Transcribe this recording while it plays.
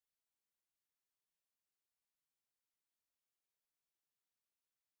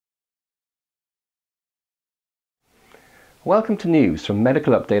Welcome to news from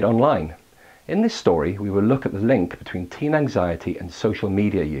Medical Update Online. In this story, we will look at the link between teen anxiety and social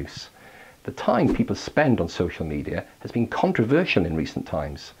media use. The time people spend on social media has been controversial in recent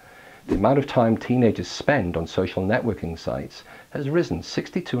times. The amount of time teenagers spend on social networking sites has risen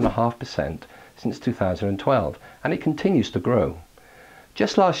 62.5% since 2012, and it continues to grow.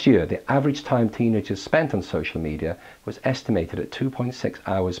 Just last year, the average time teenagers spent on social media was estimated at 2.6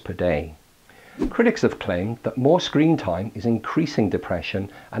 hours per day. Critics have claimed that more screen time is increasing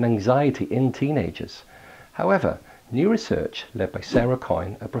depression and anxiety in teenagers. However, new research led by Sarah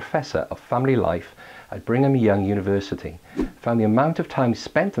Coyne, a professor of family life at Brigham Young University, found the amount of time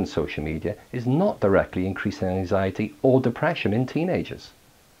spent on social media is not directly increasing anxiety or depression in teenagers.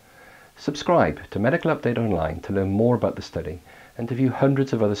 Subscribe to Medical Update Online to learn more about the study and to view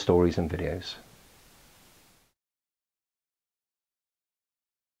hundreds of other stories and videos.